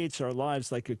permeates our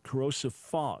lives like a corrosive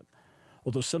fog.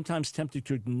 Although sometimes tempted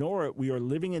to ignore it, we are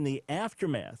living in the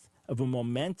aftermath of a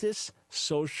momentous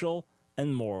social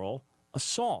and moral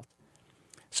assault."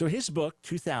 So his book,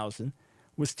 2000,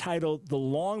 was titled "The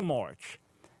Long March: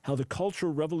 How the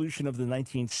Cultural Revolution of the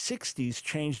 1960s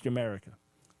Changed America."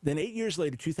 Then 8 years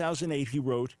later, 2008, he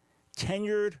wrote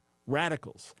 "Tenured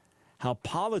Radicals: How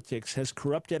Politics Has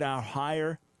Corrupted Our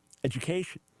Higher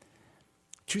Education."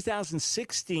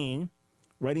 2016,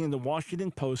 writing in the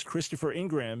Washington Post, Christopher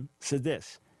Ingram said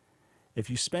this: "If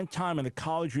you spent time in a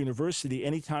college or university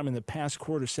any time in the past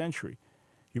quarter century,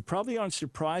 you probably aren't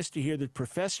surprised to hear that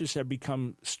professors have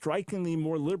become strikingly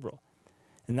more liberal.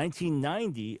 In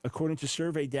 1990, according to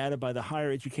survey data by the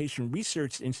Higher Education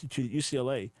Research Institute at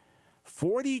UCLA,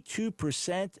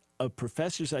 42% of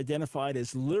professors identified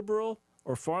as liberal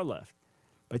or far left.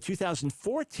 By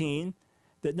 2014,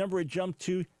 that number had jumped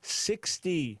to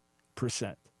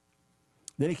 60%.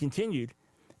 Then he continued,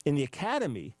 "In the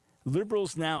academy,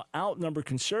 liberals now outnumber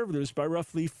conservatives by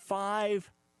roughly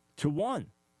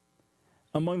 5-1.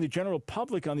 Among the general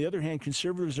public, on the other hand,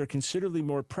 conservatives are considerably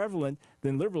more prevalent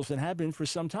than liberals and have been for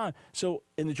some time." So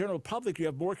in the general public, you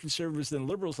have more conservatives than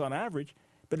liberals on average,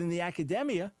 but in the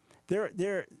academia, they're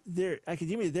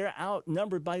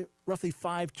outnumbered by roughly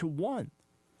 5-1.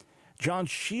 John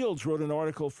Shields wrote an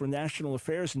article for National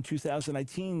Affairs in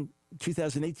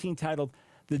 2018 titled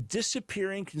 "The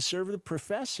Disappearing Conservative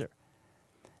Professor."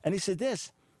 And he said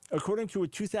this: "According to a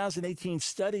 2018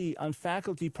 study on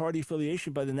faculty party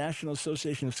affiliation by the National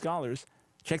Association of Scholars,"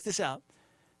 check this out,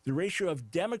 "the ratio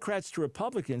of Democrats to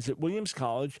Republicans at Williams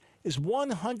College is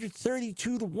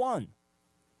 132-1.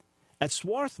 At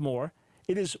Swarthmore,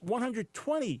 it is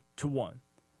 120-1.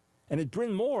 And at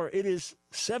Bryn Mawr, it is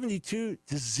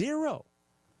 72-0.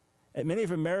 At many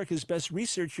of America's best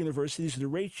research universities, the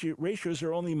ratios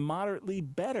are only moderately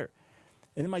better."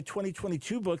 And in my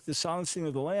 2022 book, The Silencing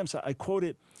of the Lambs, I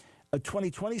quoted a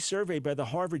 2020 survey by the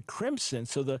Harvard Crimson,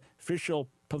 so the official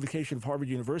publication of Harvard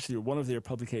University, or one of their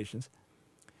publications,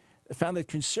 found that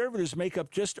conservatives make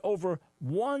up just over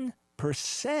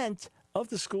 1% of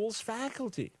the school's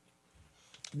faculty.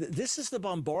 This is the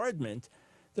bombardment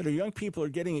that our young people are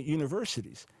getting at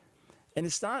universities. And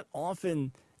it's not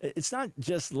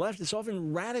just left, it's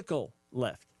often radical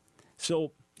left.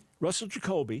 So Russell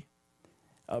Jacoby,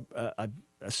 I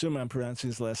assume I'm pronouncing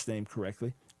his last name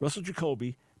correctly, Russell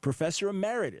Jacoby, professor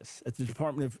emeritus at the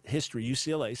Department of History,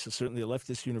 UCLA, so certainly a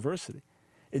leftist university,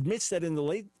 admits that in the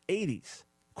late 80s,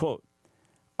 quote,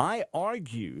 "I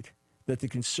argued that the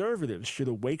conservatives should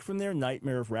awake from their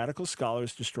nightmare of radical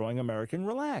scholars destroying America and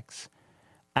relax.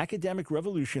 Academic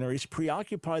revolutionaries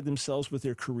preoccupied themselves with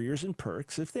their careers and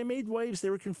perks. If they made waves, they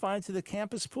were confined to the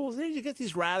campus pools." There you get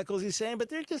these radicals, he's saying, but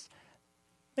they're just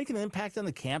making an impact on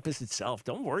the campus itself.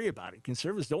 Don't worry about it.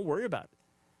 Conservatives, don't worry about it.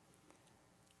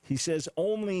 He says,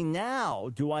 "Only now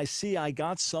do I see I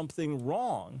got something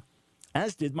wrong,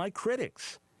 as did my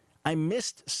critics. I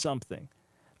missed something.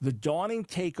 The dawning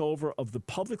takeover of the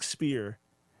public sphere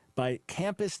by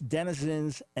campus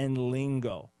denizens and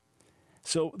lingo."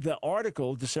 So the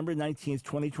article, December 19th,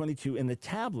 2022, in the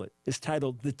Tablet is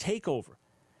titled "The Takeover.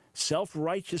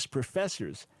 Self-righteous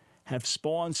professors have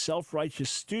spawned self-righteous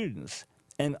students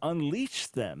and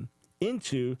unleashed them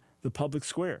into the public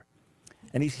square."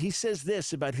 And he says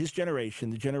this about his generation,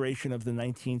 the generation of the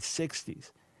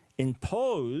 1960s. "In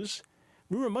pose,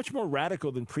 we were much more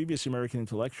radical than previous American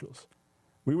intellectuals.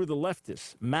 We were the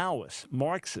leftists, Maoists,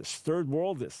 Marxists, third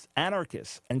worldists,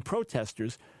 anarchists, and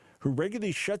protesters who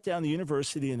regularly shut down the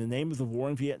university in the name of the war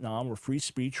in Vietnam or free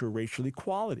speech or racial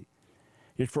equality.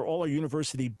 Yet for all our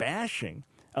university bashing,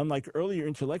 unlike earlier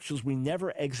intellectuals, we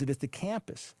never exited the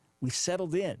campus. We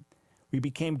settled in. We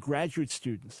became graduate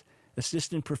students,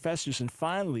 assistant professors, and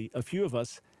finally, a few of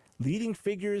us, leading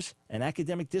figures in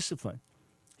academic discipline."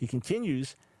 He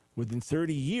continues, "Within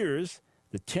 30 years,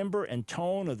 the timbre and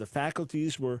tone of the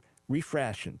faculties were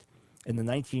refashioned. In the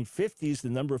 1950s, the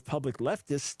number of public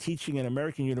leftists teaching in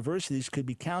American universities could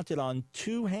be counted on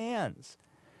two hands.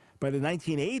 By the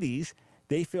 1980s,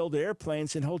 they filled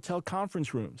airplanes and hotel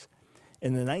conference rooms.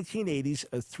 In the 1980s,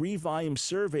 a 3-volume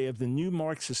survey of the new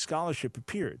Marxist scholarship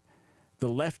appeared. The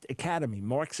Left Academy,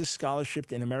 Marxist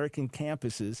Scholarship in American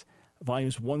Campuses,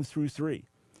 volumes 1 through 3.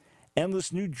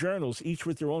 Endless new journals, each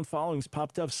with their own followings,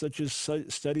 popped up, such as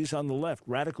Studies on the Left,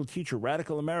 Radical Teacher,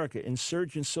 Radical America,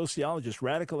 Insurgent Sociologist,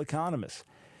 Radical Economist.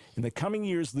 In the coming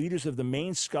years, leaders of the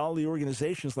main scholarly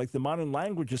organizations like the Modern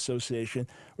Language Association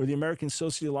or the American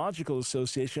Sociological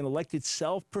Association elected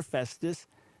self-professed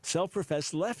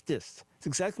leftists. It's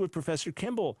exactly what Professor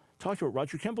Kimball talked about,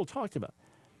 Roger Kimball talked about.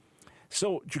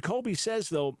 So Jacoby says,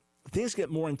 though, things get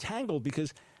more entangled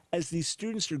because as these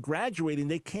students are graduating,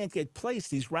 they can't get placed.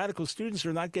 These radical students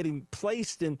are not getting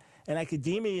placed in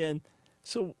academia. And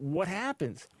so what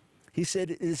happens? He said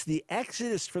it is the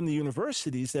exodus from the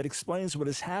universities that explains what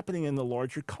is happening in the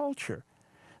larger culture.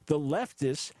 The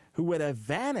leftists who would have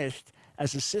vanished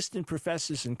as assistant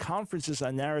professors in conferences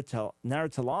on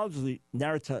narratology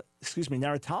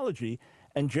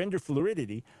and gender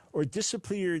fluidity, or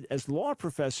disappeared as law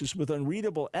professors with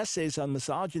unreadable essays on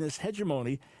misogynist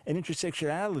hegemony and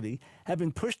intersectionality, have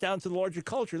been pushed down to the larger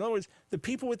culture. In other words, the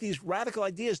people with these radical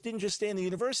ideas didn't just stay in the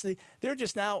university, they're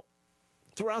just now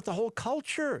throughout the whole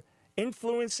culture,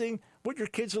 influencing what your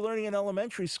kids are learning in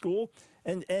elementary school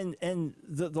and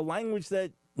the language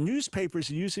that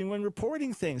newspapers are using when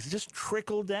reporting things. It just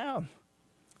trickled down.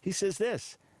 He says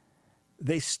this: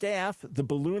 they staff the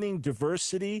ballooning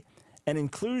diversity and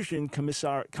inclusion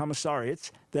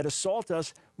commissariats that assault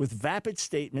us with vapid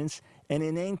statements and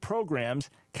inane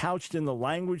programs couched in the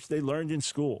language they learned in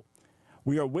school.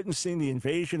 We are witnessing the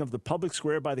invasion of the public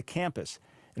square by the campus,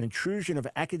 an intrusion of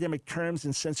academic terms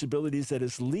and sensibilities that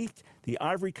has leaked the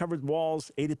ivory-covered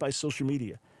walls aided by social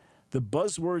media. The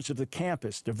buzzwords of the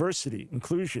campus, diversity,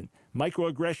 inclusion,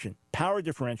 microaggression, power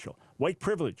differential, white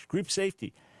privilege, group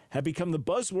safety, have become the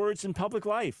buzzwords in public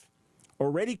life.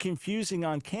 Already confusing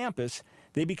on campus,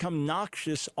 they become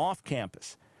noxious off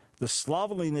campus. The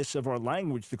slovenliness of our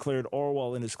language, declared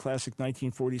Orwell in his classic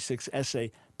 1946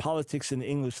 essay, Politics in the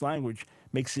English Language,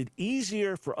 makes it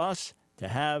easier for us to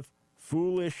have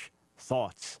foolish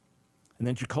thoughts. And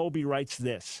then Jacoby writes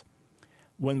this: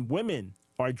 when women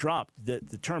are dropped, the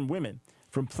term women,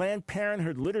 from Planned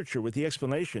Parenthood literature with the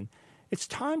explanation, it's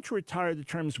time to retire the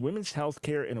terms women's health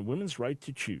care and a woman's right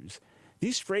to choose.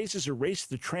 These phrases erase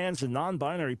the trans and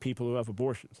non-binary people who have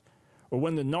abortions. Or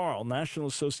when the NARAL, National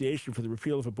Association for the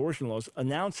Repeal of Abortion Laws,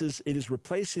 announces it is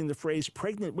replacing the phrase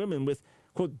pregnant women with,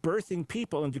 quote, birthing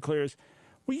people, and declares,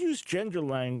 we use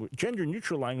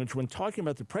gender-neutral language when talking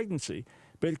about the pregnancy,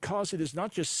 because it is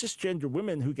not just cisgender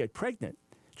women who get pregnant.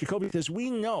 Jacoby says, we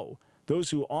know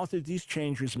those who authored these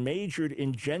changes majored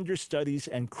in gender studies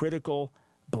and critical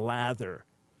blather.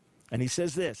 And he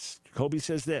says this, Jacoby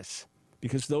says this,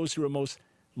 because those who are most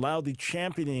loudly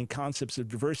championing concepts of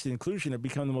diversity and inclusion have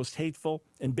become the most hateful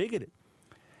and bigoted.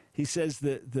 He says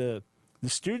that the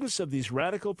students of these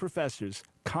radical professors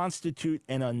constitute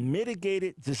an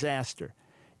unmitigated disaster,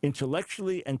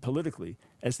 intellectually and politically,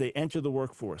 as they enter the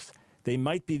workforce. They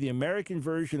might be the American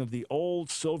version of the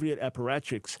old Soviet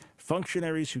apparatchiks,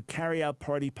 functionaries who carry out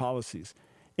party policies.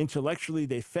 Intellectually,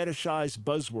 they fetishize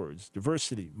buzzwords,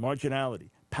 diversity,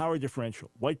 marginality, power differential,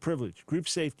 white privilege, group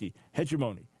safety,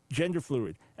 hegemony, gender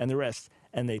fluid, and the rest.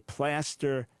 And they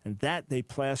plaster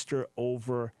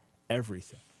over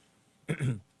everything.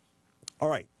 All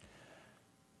right.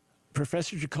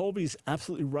 Professor Jacoby's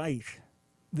absolutely right.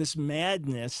 This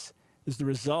madness is the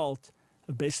result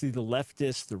of basically the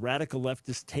leftists, the radical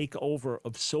leftist takeover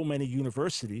of so many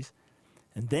universities.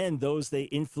 And then those they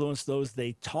influenced, those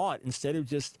they taught, instead of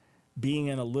just being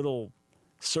in a little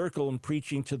circle and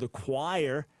preaching to the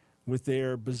choir with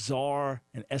their bizarre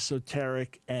and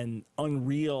esoteric and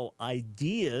unreal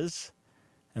ideas,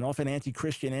 and often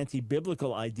anti-Christian,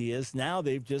 anti-biblical ideas, now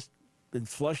they've just been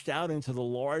flushed out into the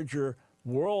larger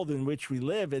world in which we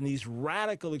live. And these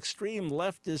radical, extreme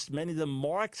leftist, many of them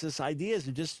Marxist ideas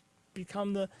have just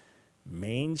become the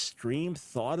mainstream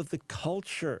thought of the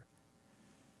culture.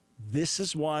 This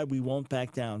is why we won't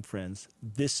back down, friends.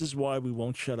 This is why we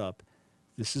won't shut up.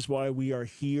 This is why we are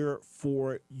here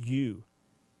for you,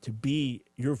 to be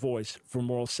your voice for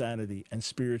moral sanity and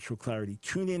spiritual clarity.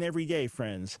 Tune in every day,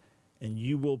 friends, and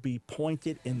you will be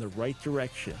pointed in the right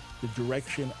direction, the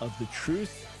direction of the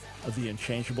truth of the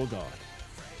unchangeable God.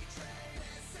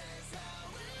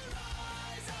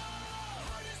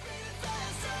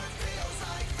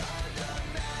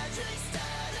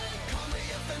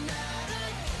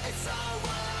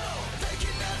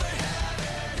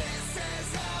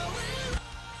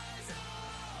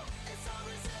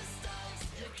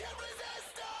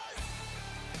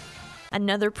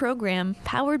 Another program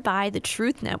powered by the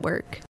Truth Network.